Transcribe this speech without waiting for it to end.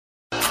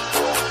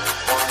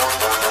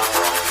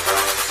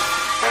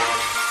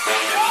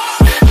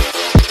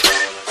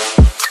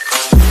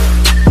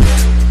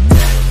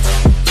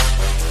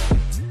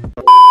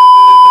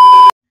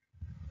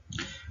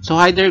So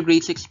hi there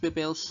grade 6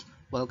 pupils,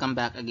 welcome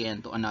back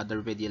again to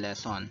another video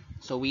lesson.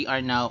 So we are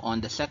now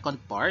on the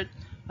second part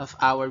of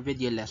our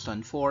video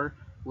lesson for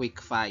week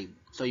 5.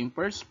 So yung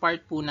first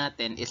part po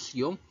natin is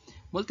yung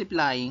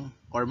multiplying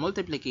or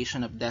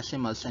multiplication of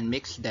decimals and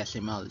mixed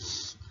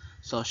decimals.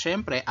 So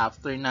syempre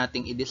after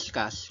nating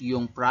i-discuss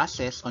yung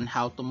process on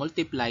how to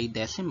multiply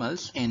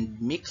decimals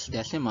and mixed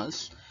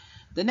decimals,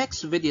 the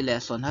next video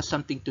lesson has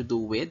something to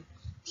do with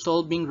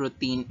solving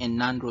routine and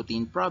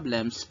non-routine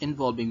problems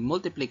involving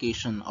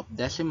multiplication of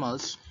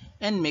decimals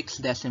and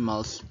mixed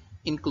decimals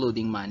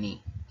including money.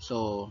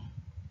 So,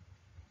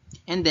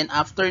 and then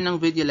after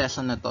ng video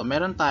lesson na to,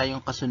 meron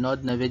tayong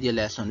kasunod na video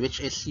lesson which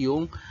is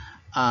yung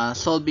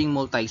solving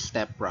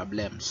multi-step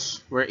problems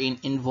wherein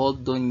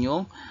involved dun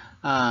yung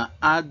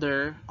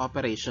other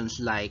operations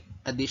like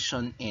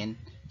addition and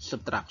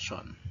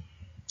subtraction.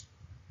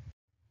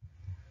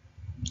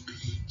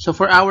 So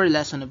for our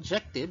lesson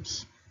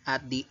objectives,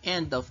 at the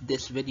end of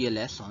this video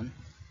lesson,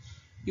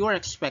 you are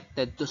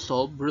expected to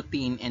solve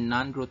routine and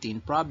non-routine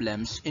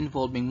problems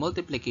involving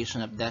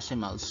multiplication of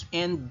decimals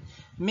and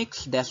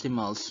mixed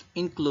decimals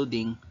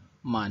including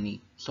money.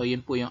 So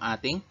yun po yung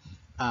ating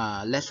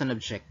lesson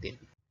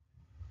objective.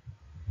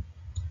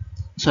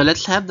 So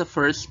let's have the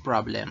first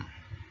problem.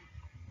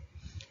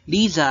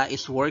 Lisa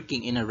is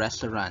working in a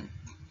restaurant.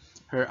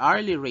 Her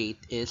hourly rate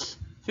is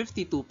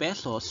 52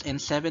 pesos and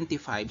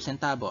 75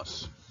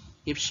 centavos.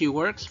 If she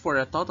works for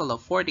a total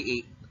of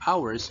 48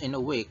 hours in a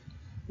week,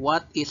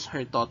 what is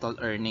her total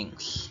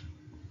earnings?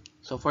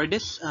 So for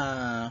this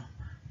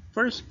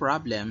first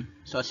problem,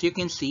 so as you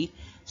can see,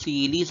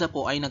 si Lisa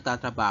po ay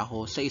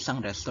nagtatrabaho sa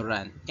isang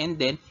restaurant.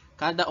 And then,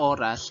 kada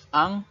oras,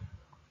 ang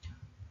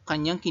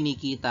kanyang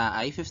kinikita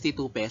ay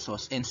 52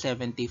 pesos and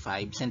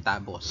 75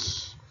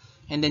 centavos.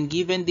 And then,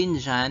 given din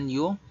dyan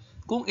yung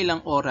kung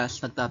ilang oras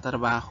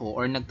nagtatrabaho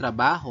or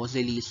nagtrabaho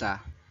si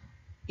Lisa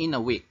in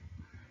a week.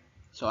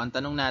 So, ang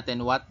tanong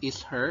natin, what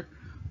is her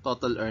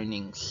total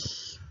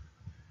earnings?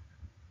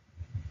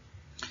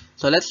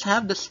 So, let's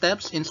have the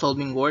steps in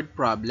solving word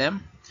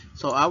problem.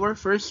 So, our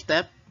first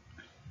step,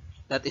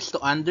 that is to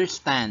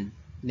understand.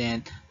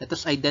 Then, let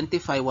us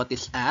identify what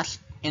is asked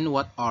and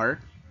what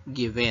are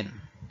given.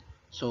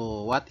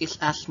 So, what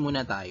is asked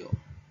muna tayo?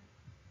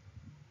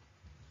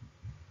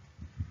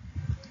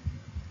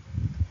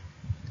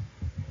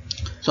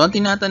 So, ang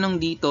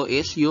tinatanong dito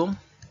is yung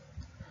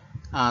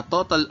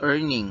total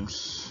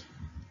earnings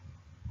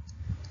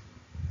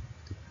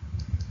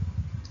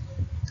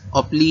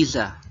of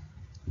Lisa.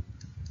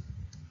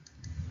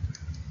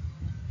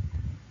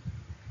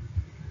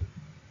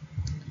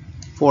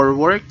 For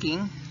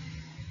working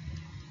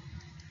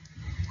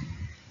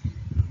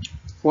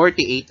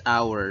 48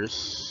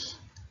 hours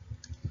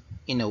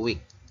in a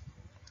week.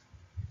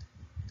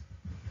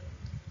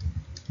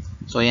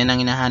 So, yan ang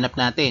hinahanap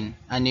natin.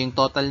 Ano yung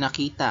total na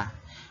kita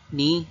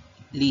ni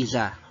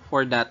Lisa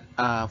for that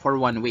for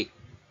 1 week.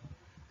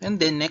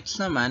 And then next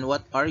naman,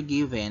 what are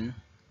given?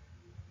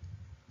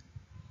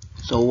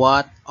 So,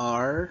 what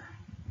are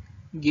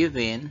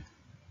given?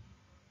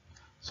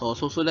 So,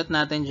 susulat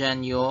natin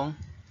dyan yung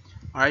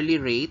hourly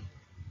rate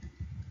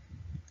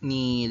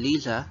ni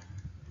Lisa,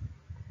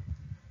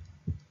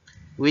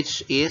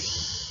 which is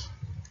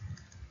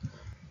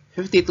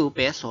 52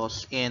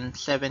 pesos and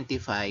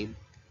 75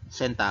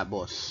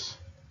 centavos.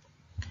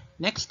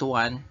 Next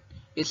one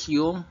is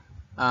yung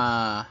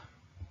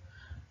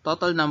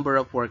total number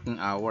of working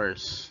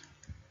hours.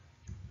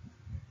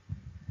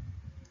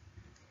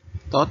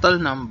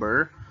 Total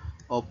number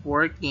of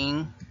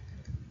working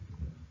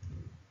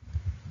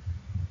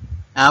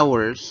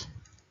hours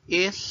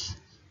is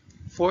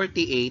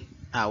 48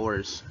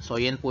 hours. So,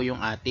 yan po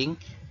yung ating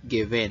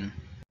given.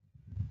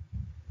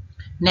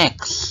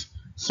 Next,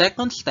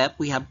 second step,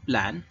 we have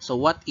plan. So,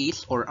 what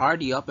is or are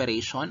the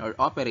operation or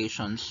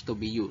operations to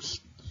be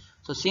used?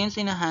 So, since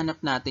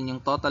hinahanap natin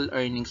yung total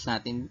earnings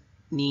natin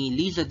ni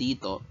Lisa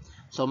dito,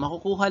 so,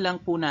 makukuha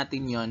lang po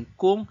natin yon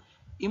kung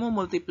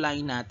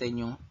i-multiply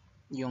natin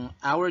yung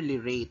hourly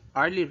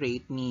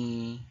rate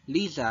ni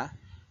Lisa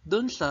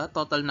dun sa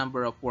total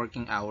number of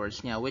working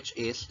hours niya, which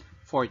is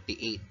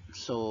 48.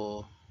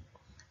 So,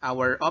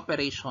 our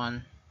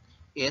operation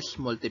is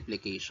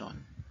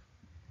multiplication.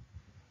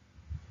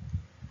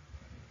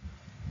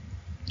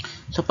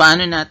 So,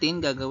 paano natin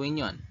gagawin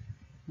yon?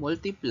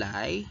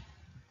 Multiply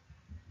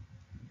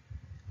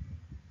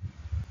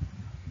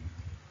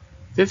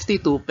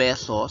 52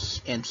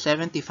 pesos and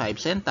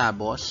 75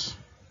 centavos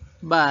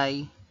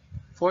by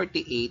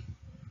 48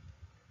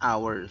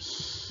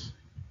 hours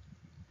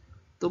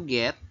to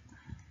get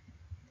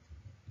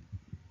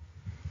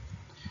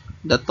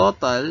the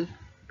total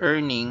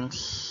earnings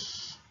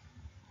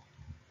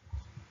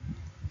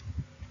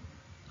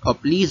of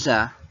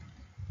Lisa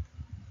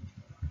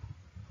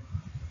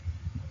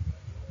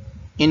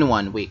in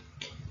 1 week.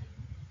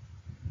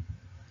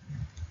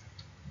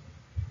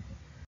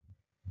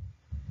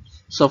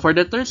 So for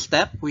the third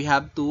step, we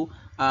have to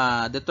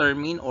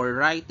determine or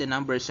write the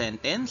number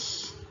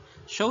sentence,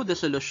 show the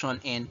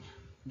solution, and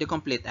the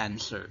complete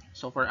answer.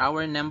 So for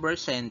our number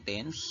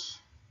sentence,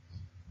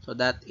 So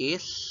that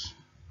is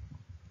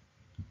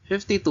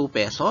 52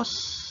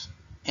 pesos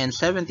and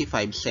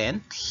 75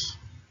 cents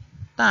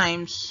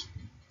times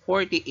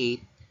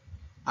 48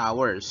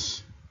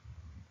 hours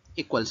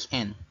equals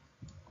N.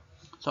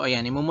 So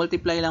ayan,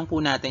 i-multiply lang po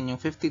natin yung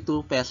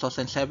 52 pesos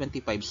and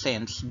 75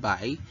 cents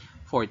by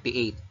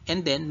 48.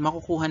 And then,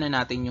 makukuha na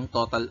natin yung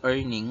total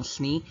earnings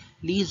ni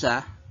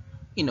Liza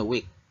in a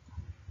week.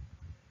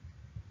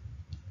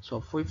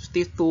 So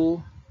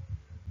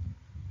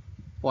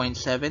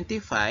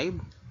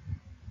 52.75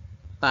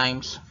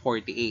 times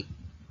 48.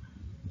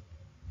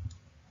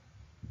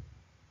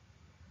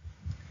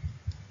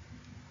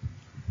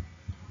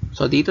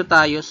 So dito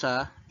tayo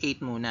sa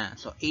 8 muna.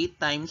 So 8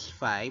 times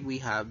 5,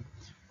 we have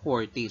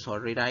 40. So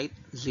rewrite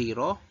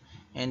 0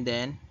 and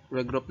then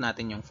regroup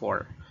natin yung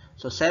 4.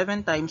 So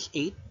 7 times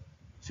 8,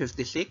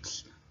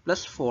 56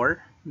 plus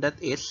 4, that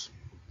is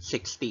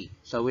 60.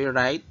 So we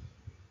write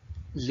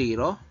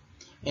 0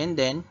 and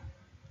then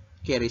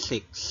carry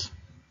 6.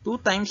 2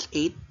 times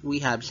 8,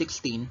 we have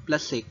 16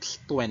 plus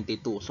 6,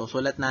 22. So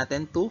sulat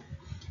natin 2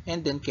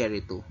 and then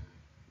carry 2.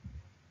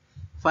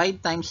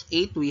 5 times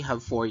 8, we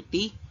have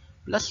 40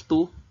 plus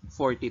 2,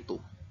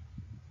 42.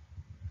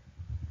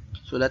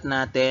 Sulat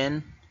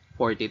natin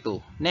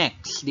 42.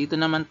 Next, dito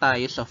naman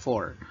tayo sa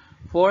 4.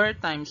 4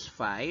 times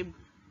 5,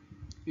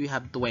 we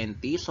have 20.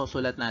 So,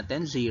 sulat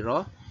natin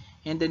 0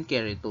 and then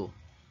carry 2.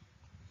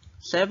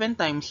 7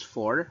 times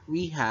 4,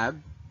 we have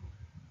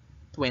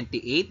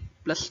 28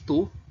 plus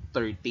 2,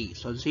 30.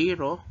 So,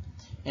 0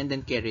 and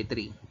then carry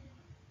 3.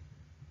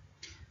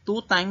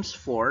 2 times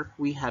 4,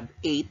 we have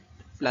 8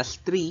 plus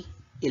 3,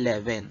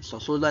 11. So,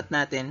 sulat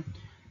natin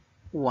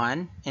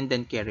 1 and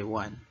then carry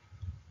 1.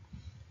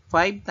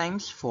 5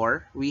 times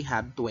 4, we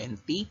have 20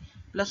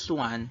 plus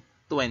 1,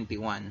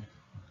 21.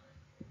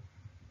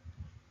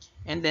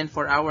 And then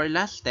for our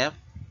last step,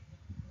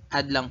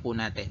 add lang po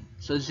natin.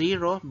 So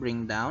 0,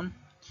 bring down.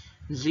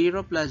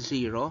 0 plus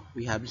 0,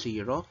 we have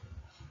 0.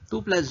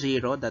 2 plus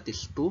 0, that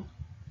is 2.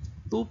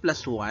 2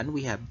 plus 1,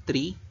 we have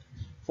 3.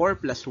 4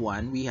 plus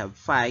 1, we have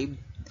 5.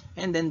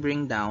 And then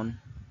bring down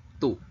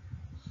 2.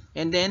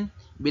 And then,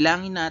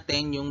 bilangin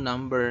natin yung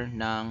number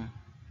ng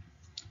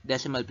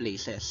decimal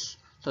places.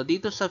 So,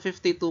 dito sa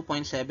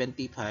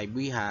 52.75,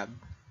 we have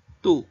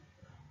 2.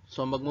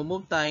 So,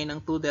 magmumove tayo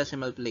ng 2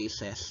 decimal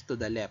places to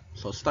the left.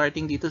 So,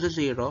 starting dito sa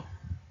 0,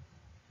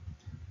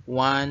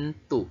 1,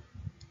 2.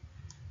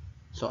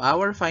 So,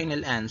 our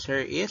final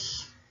answer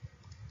is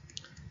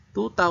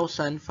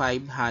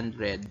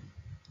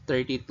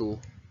 2,532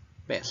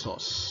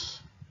 pesos.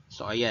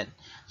 So, ayan.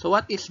 So,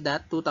 what is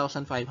that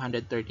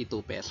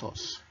 2,532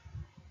 pesos?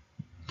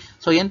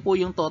 So, yan po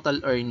yung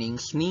total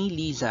earnings ni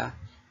Liza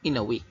in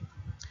a week.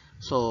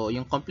 So,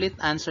 yung complete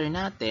answer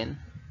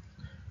natin,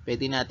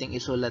 pwede nating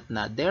isulat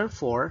na,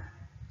 therefore,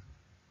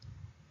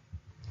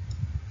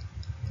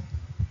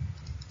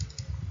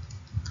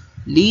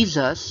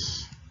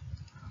 Liza's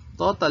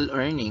total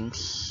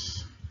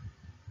earnings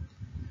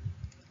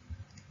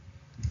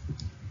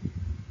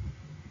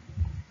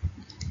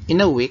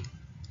in a week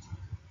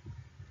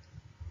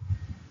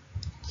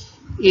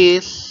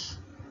is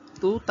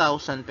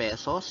 2,000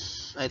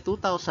 pesos, ay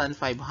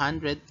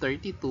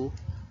 2,532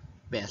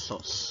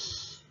 pesos.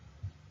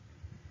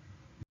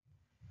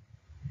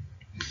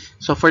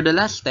 So, for the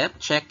last step,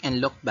 check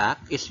and look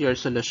back, is your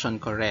solution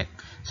correct?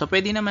 So,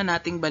 pwede naman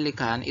nating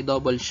balikan,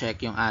 i-double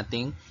check yung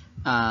ating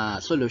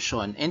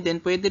solution. And then,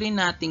 pwede rin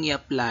nating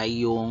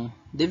i-apply yung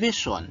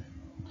division.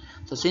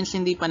 So, since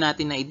hindi pa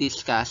natin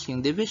na-discuss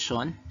yung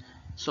division,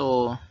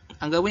 so,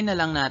 ang gawin na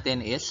lang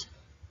natin is,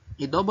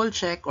 i-double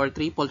check or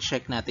triple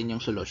check natin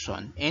yung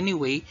solution.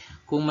 Anyway,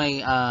 kung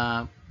may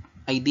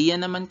idea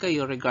naman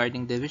kayo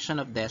regarding division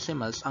of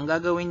decimals, ang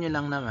gagawin nyo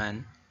lang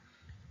naman,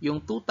 yung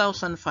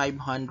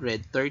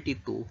 2,532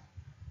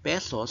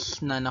 pesos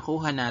na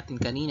nakuha natin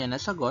kanina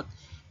na sagot,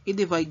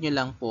 i-divide nyo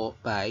lang po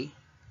by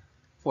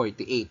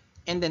 48.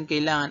 And then,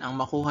 kailangan ang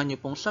makuha nyo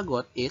pong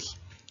sagot is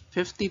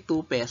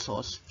 52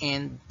 pesos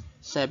and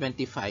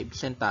 75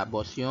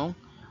 centavos yung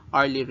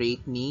hourly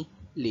rate ni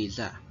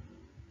Liza.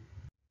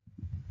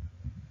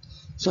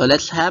 So,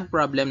 let's have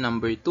problem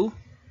number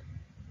 2.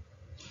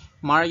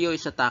 Mario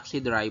is a taxi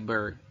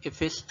driver.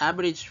 If his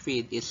average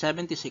speed is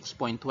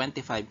 76.25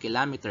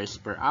 kilometers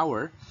per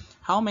hour,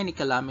 how many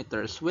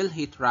kilometers will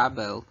he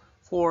travel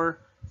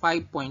for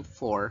 5.4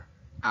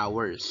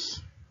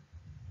 hours?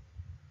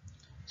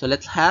 So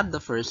let's have the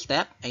first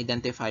step.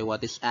 Identify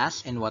what is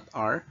asked and what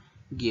are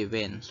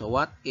given. So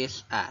what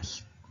is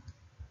asked?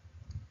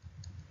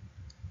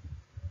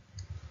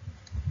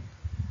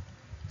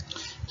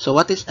 So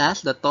what is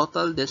asked? The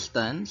total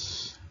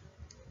distance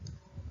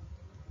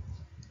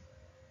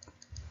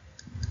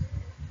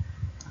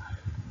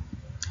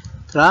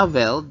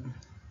traveled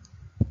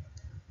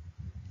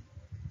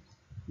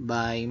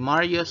by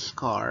Mario's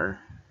car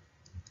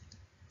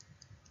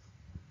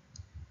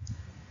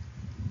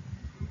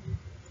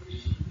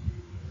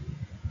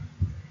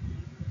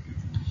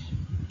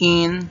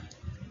in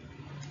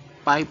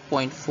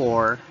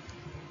 5.4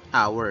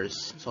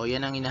 hours. So,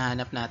 yan ang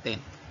hinahanap natin.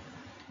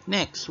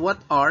 Next, what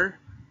are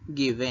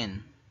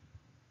given.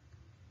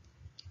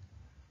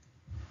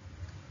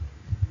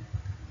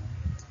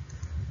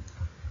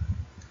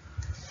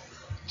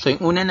 So,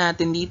 yung una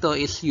natin dito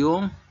is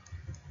yung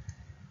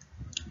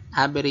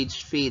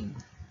average speed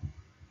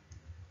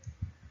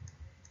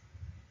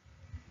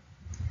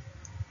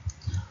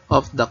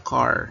of the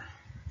car,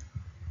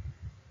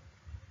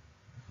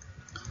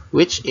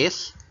 which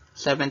is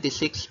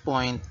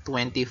 76.25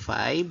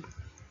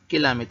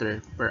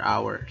 kilometers per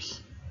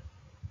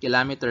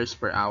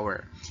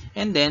hour.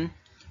 And then,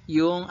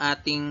 yung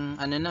ating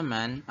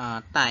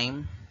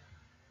time,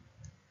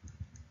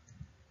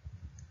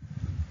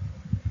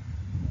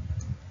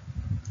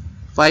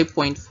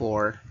 (5.4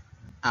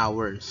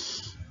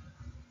 hours).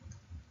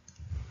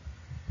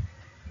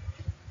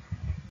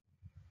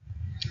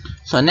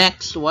 So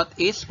next, what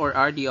is or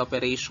are the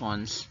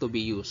operations to be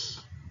used?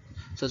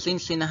 So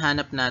since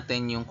sinahanap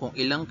natin yung kung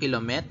ilang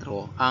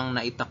kilometro ang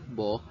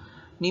naitakbo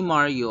ni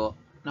Mario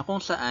na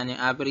kung saan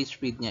yung average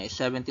speed niya is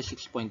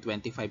 76.25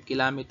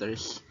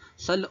 kilometers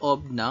sa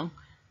loob ng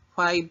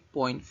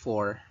 5.4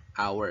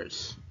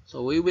 hours.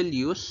 So we will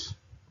use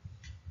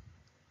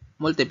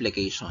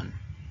multiplication.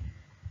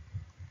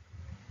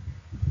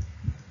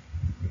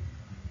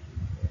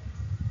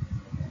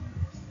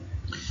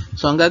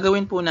 So ang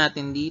gagawin po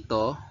natin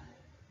dito,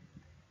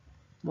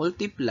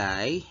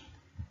 multiply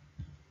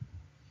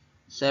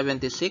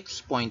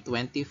 76.25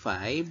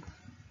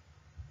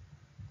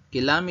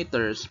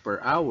 kilometers per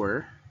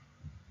hour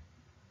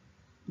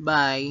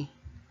by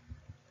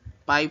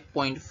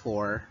 5.4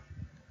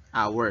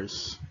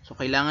 hours. So,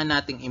 kailangan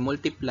nating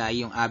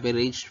i-multiply yung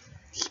average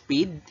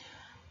speed,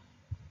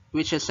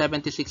 which is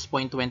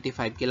 76.25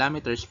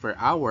 kilometers per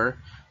hour,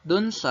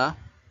 dun sa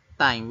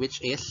time,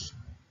 which is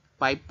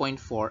 5.4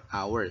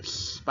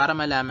 hours. Para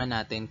malaman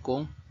natin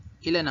kung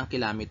ilan ang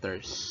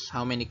kilometers,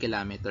 how many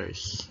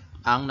kilometers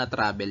ang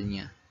na-travel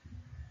niya.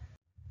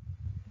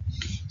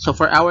 So,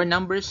 for our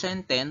number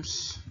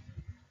sentence,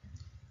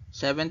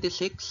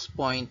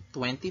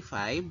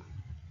 76.25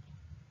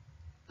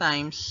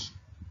 times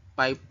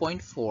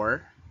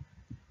 5.4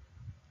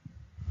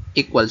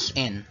 equals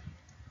n.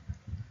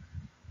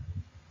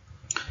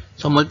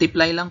 So,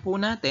 multiply lang po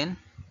natin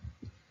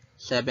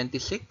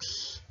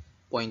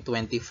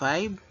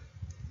 76.25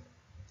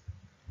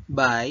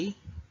 by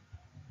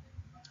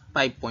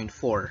 5.4.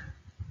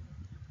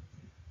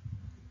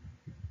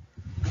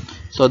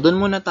 So, dun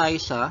muna tayo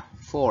sa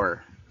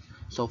 4.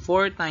 So,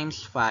 4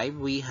 times 5,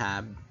 we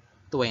have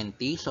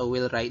 20. So,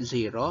 we'll write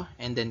 0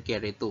 and then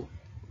carry 2.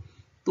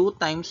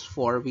 2 times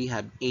 4, we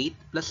have 8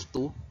 plus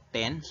 2,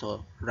 10.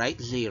 So,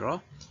 write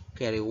 0,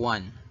 carry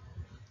 1.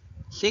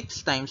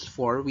 6 times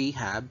 4, we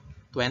have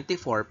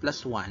 24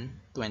 plus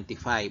 1,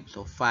 25.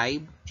 So,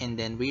 5 and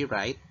then we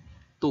write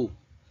 2.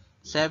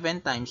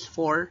 7 times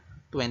 4,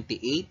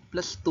 28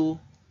 plus 2,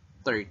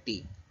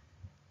 30.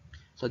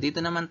 So,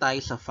 dito naman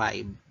tayo sa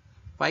 5.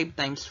 5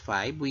 times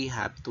 5, we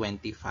have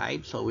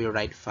 25. So, we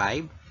write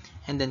 5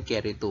 and then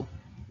carry 2.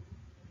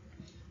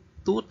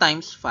 2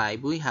 times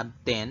 5, we have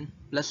 10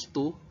 plus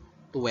 2,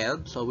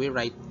 12. So, we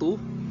write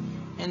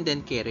 2 and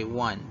then carry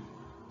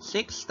 1.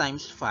 6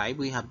 times 5,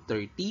 we have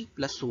 30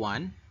 plus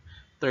 1,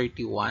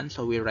 31.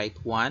 So, we write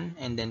 1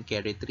 and then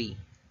carry 3.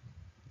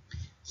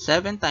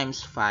 7 times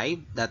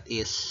 5, that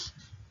is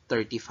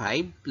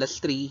 35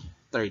 plus 3,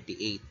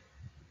 38.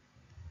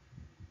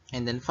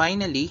 And then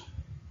finally,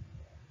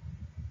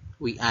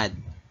 we add.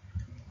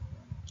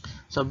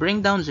 So,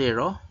 bring down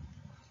 0.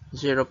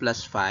 0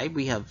 plus 5,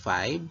 we have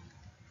 5.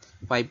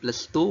 5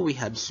 plus 2, we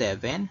have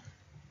 7.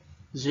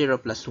 0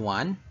 plus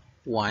 1,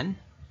 1.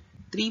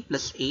 3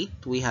 plus 8,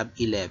 we have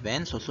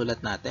 11. So,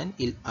 sulat natin,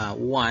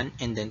 1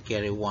 and then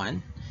carry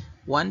 1.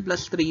 1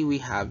 plus 3, we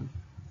have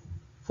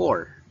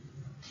 4.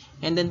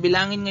 And then,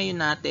 bilangin ngayon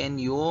natin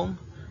yung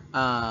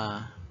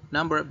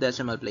number of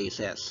decimal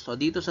places. So,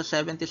 dito sa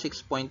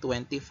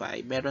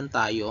 76.25, meron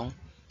tayong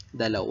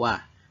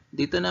dalawa.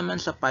 Dito naman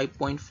sa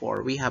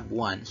 5.4, we have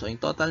 1. So, yung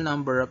total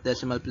number of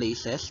decimal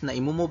places na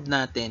imumove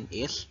natin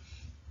is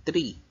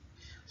 3.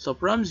 So,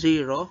 from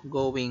 0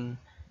 going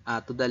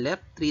to the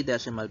left, 3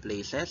 decimal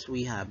places,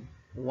 we have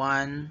 1,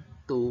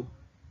 2,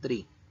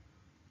 3.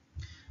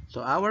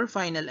 So, our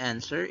final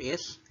answer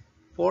is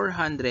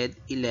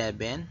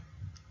 411.75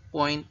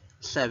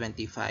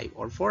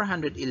 or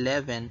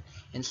 411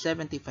 and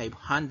 75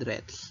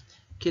 hundredths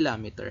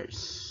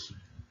kilometers.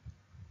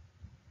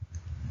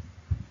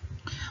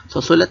 So,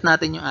 sulat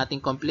natin yung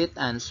ating complete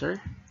answer.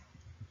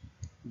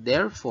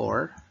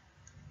 Therefore,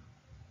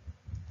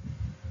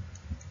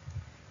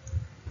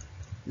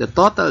 the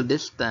total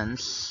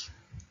distance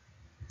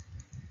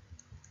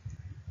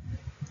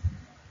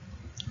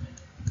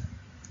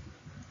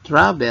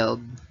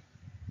traveled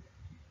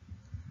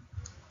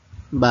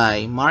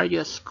by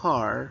Mario's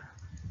car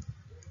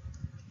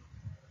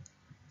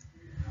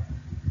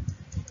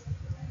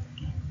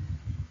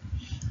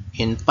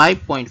in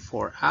 5.4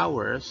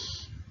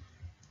 hours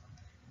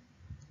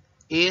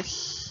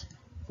is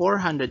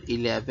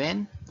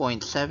 411.75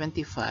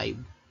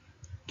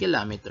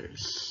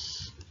 kilometers.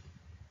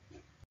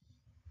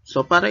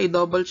 So, para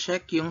i-double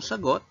check yung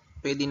sagot,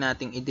 pwede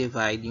nating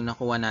i-divide yung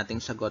nakuha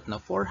nating sagot na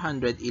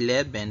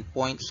 411.75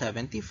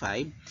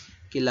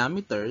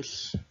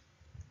 kilometers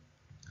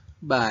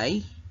by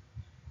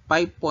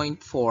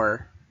 5.4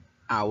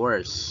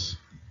 hours.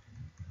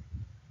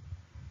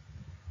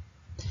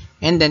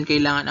 And then,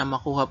 kailangan ang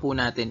makuha po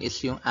natin is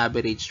yung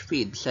average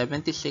speed,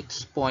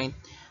 76.25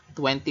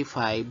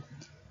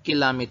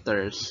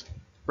 kilometers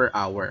per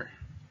hour.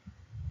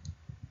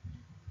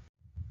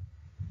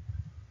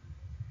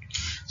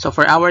 So,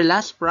 for our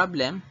last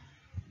problem,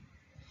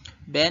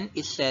 Ben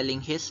is selling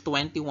his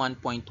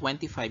 21.25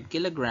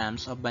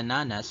 kilograms of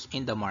bananas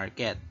in the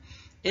market.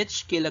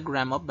 Each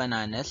kilogram of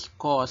bananas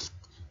cost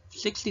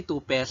 62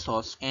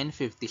 pesos and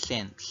 50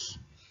 cents.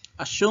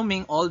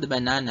 Assuming all the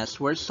bananas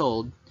were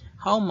sold,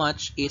 how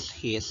much is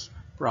his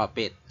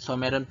profit? So,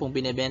 meron pong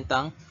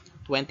binibentang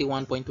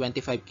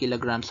 21.25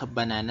 kilograms of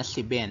bananas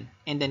si Ben.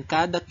 And then,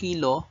 kada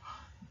kilo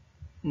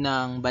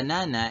ng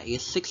banana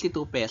is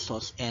 62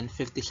 pesos and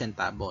 50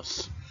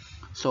 centavos.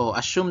 So,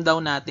 assume daw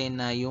natin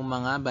na yung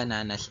mga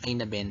bananas ay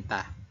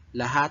nabenta.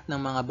 Lahat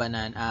ng mga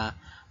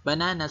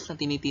bananas na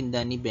tinitinda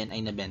ni Ben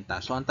ay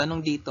nabenta. So, ang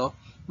tanong dito,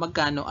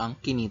 magkano ang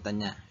kinita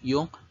niya?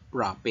 Yung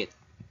profit.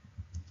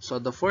 So,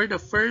 for the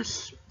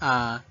first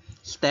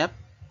step,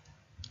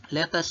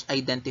 let us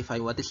identify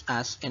what is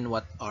asked and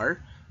what are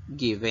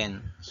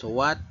given. So,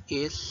 what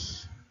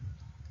is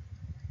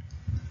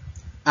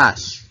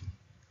asked?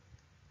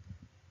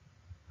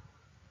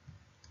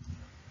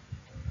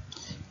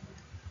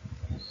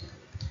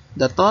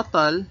 The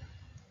total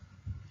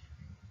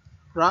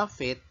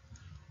profit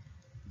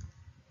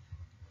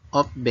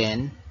of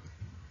Ben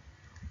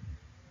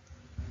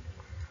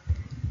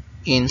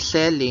in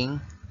selling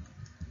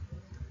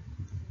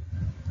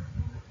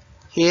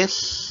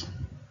his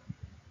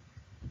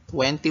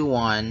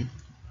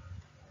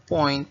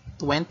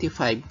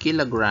 21.25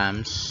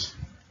 kilograms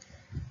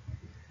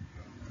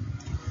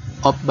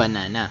of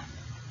banana.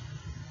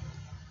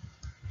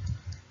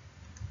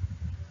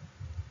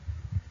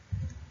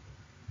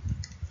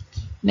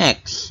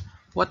 Next,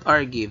 what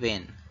are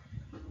given?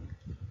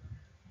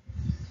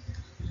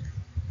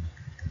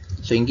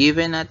 So, yung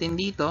given natin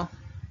dito,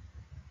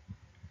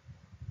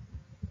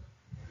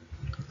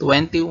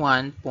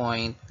 21.25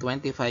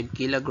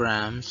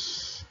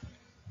 kilograms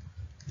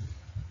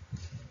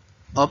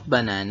of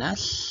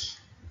bananas,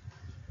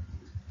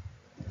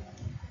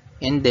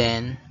 and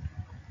then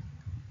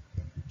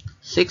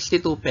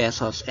 62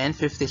 pesos and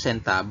 50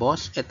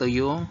 centavos. Ito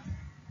yung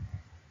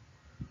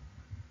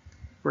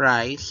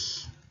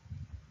price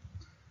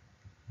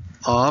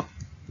of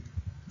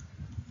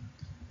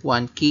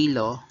 1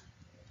 kilo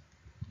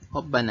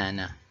of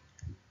banana.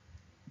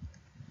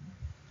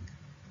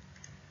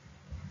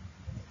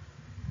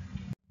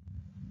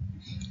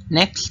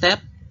 Next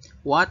step,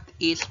 what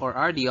is or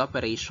are the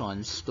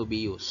operations to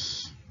be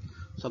used?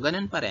 So,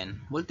 ganun pa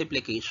rin,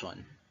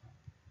 multiplication.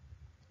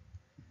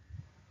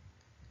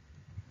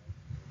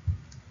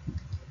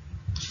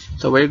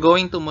 So, we're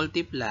going to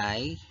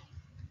multiply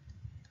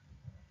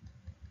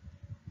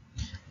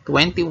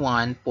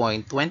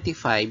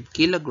 21.25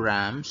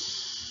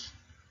 kilograms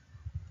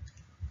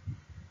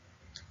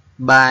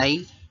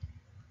by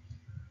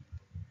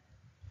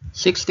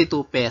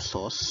 62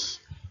 pesos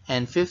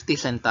and 50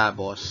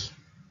 centavos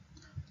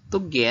to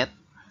get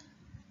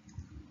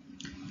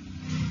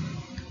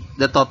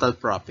the total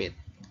profit.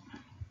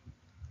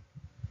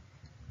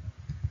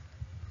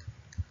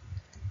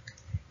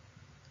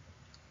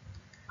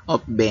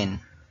 Of Ben.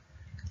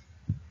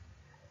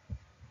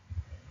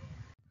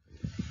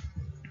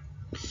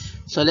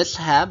 So let's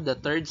have the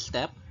third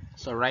step.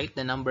 So write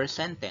the number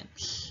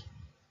sentence.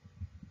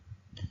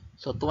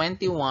 So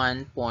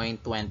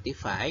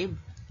 21.25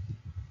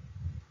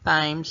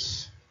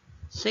 times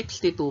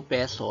 62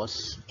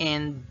 pesos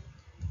and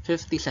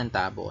 50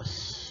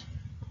 centavos.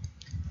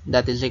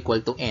 That is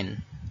equal to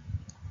N.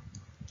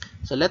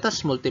 So let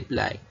us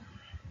multiply.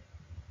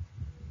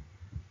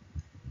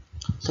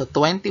 So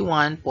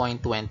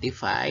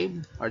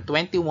 21.25 or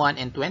 21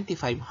 and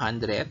 25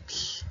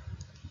 hundredths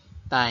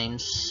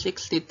times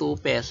 62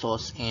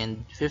 pesos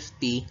and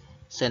 50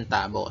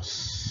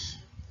 centavos.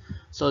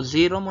 So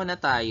 0 muna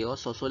tayo.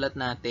 So sulat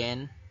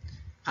natin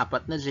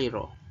 4 na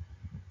 0.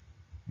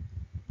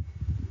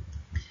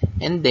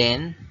 And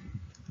then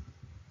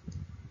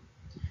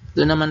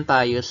doon naman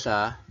tayo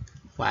sa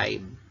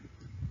 5.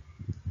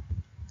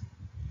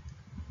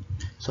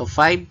 So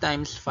 5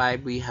 times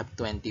 5 we have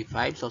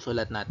 25. So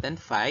sulat natin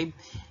 5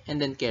 and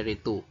then carry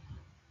 2. 2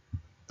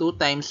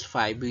 times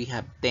 5 we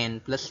have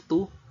 10 plus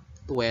 2,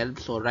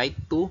 12. So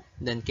write 2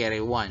 then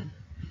carry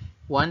 1.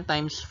 1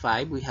 times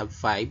 5 we have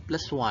 5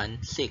 plus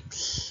 1,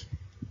 6.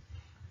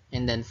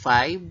 And then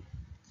 5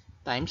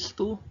 times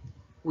 2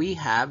 we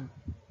have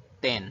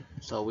 10.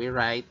 So we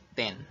write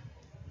 10.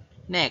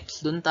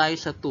 Next, dun tayo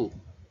sa 2.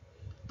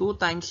 2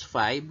 times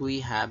 5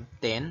 we have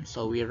 10.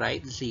 So we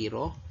write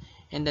 0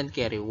 and then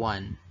carry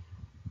 1.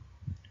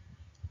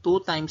 2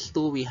 times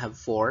 2 we have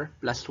 4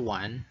 plus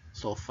 1.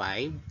 So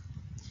 5.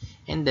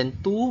 And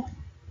then 2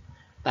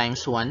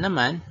 times 1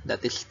 naman, that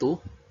is 2.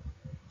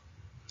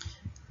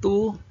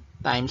 2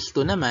 Times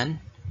 2 naman,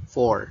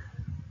 4.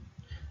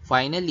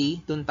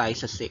 Finally, dun tayo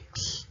sa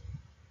 6.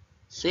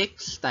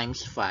 6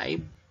 times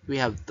 5, we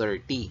have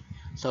 30.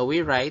 So,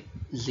 we write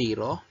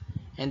 0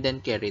 and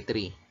then carry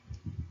 3.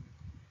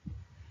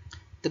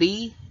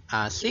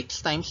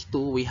 6 times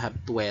 2, we have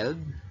 12.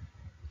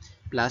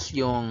 Plus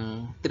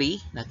yung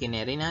 3 na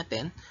kinary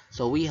natin.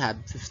 So, we have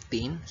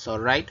 15. So,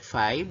 write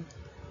 5.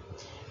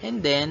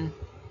 And then,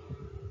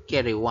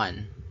 carry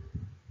 1.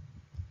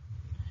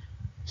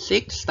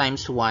 6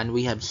 times 1,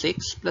 we have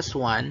 6 plus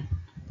 1,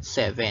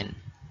 7.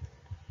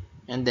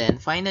 And then,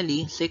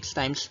 finally, 6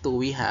 times 2,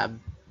 we have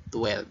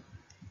 12.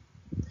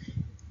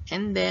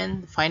 And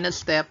then, final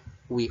step,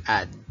 we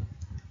add.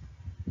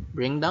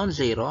 Bring down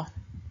 0.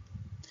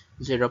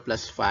 0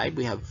 plus 5,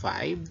 we have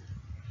 5.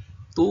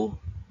 2.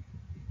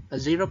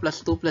 0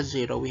 plus 2 plus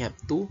 0, we have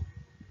 2.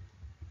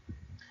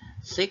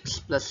 6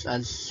 plus 5,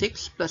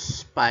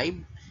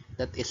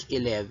 that is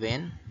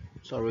 11.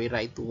 So, we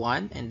write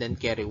 1 and then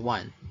carry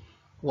 1.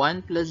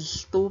 1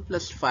 plus 2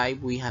 plus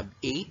 5, we have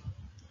 8.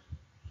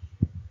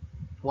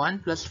 1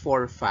 plus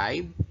 4,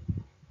 5.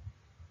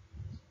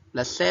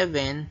 Plus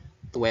 7,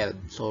 12.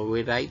 So,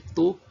 we write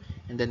 2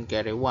 and then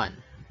carry 1.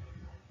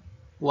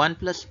 1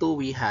 plus 2,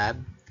 we have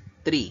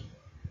 3.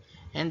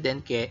 And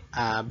then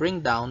bring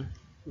down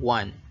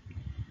 1.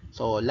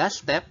 So,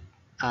 last step,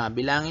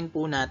 bilangin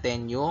po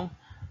natin yung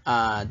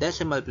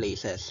decimal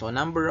places. So,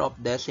 number of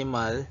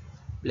decimal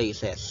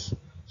places.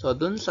 So,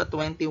 dun sa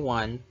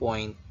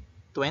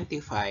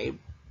 21.25,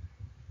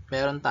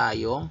 meron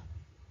tayong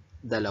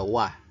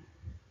dalawa.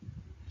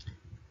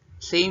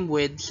 Same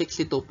with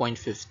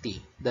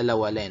 62.50.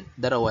 Dalawa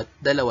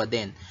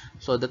din.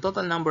 So, the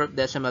total number of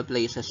decimal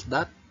places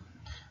that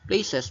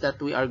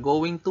we are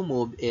going to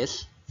move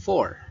is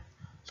 4.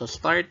 So,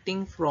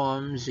 starting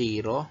from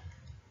 0,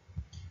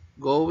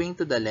 going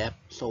to the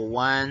left, so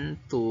 1,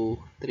 2,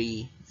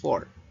 3,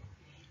 4.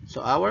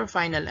 So, our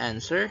final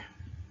answer,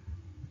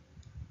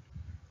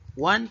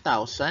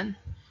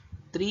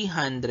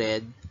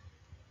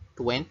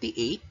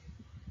 1,328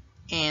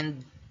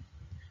 and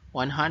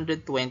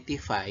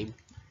 125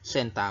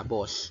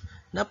 centavos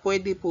na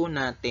pwede po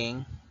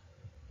nating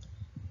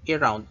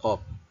i-round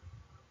up.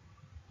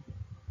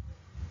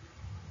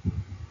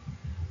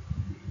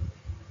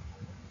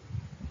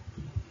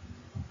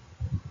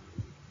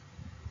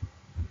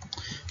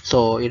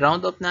 So,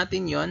 i-round up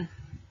natin yon.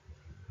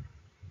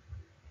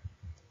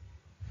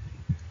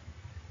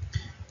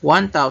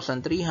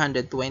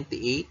 1,328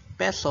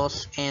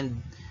 pesos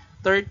and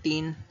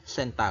 13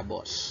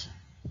 centavos.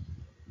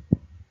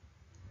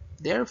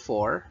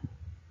 Therefore,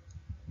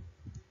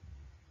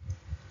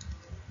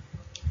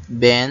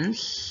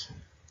 Ben's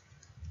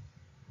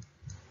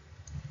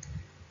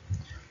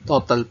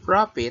total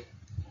profit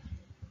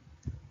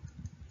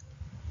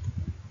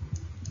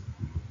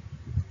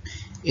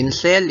in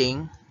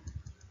selling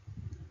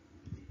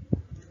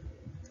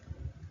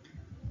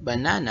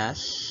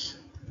bananas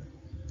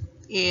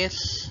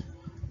is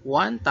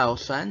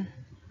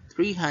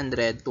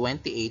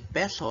 1,328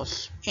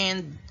 pesos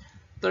and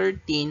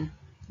 13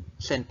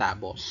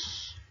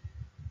 centavos.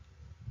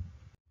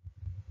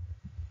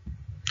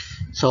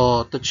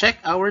 So, to check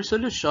our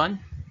solution,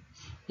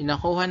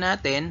 inakuha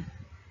natin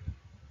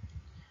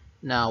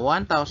na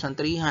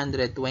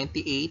 1,328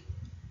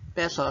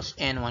 pesos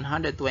and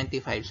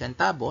 125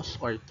 centavos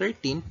or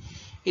 13,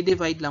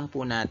 i-divide lang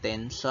po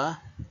natin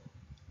sa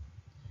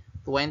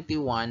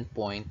 21.25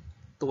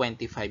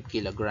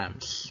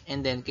 kilograms.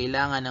 And then,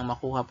 kailangan ng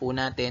makuha po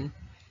natin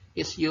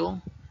is yung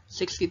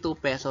 62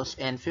 pesos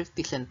and 50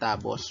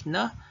 centavos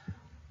na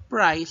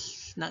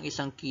price ng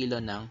isang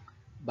kilo ng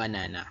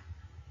banana.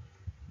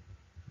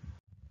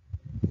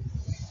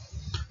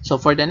 So,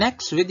 for the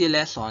next video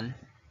lesson,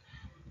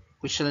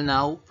 we shall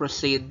now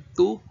proceed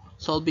to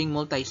solving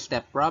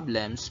multi-step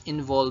problems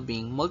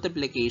involving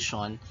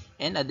multiplication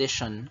and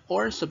addition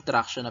or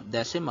subtraction of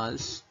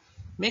decimals,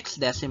 mixed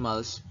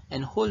decimals,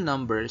 and whole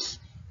numbers,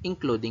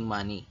 including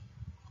money.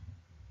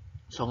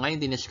 So,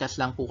 ngayon, diniscuss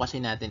lang po kasi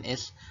natin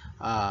is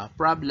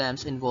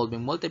problems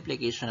involving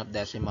multiplication of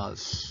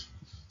decimals.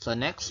 So,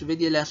 next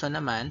video lesson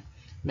naman,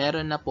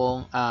 meron na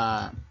pong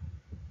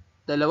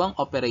dalawang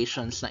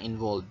operations na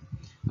involved.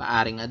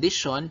 Maaring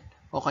addition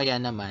o kaya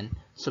naman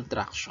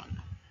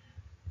subtraction.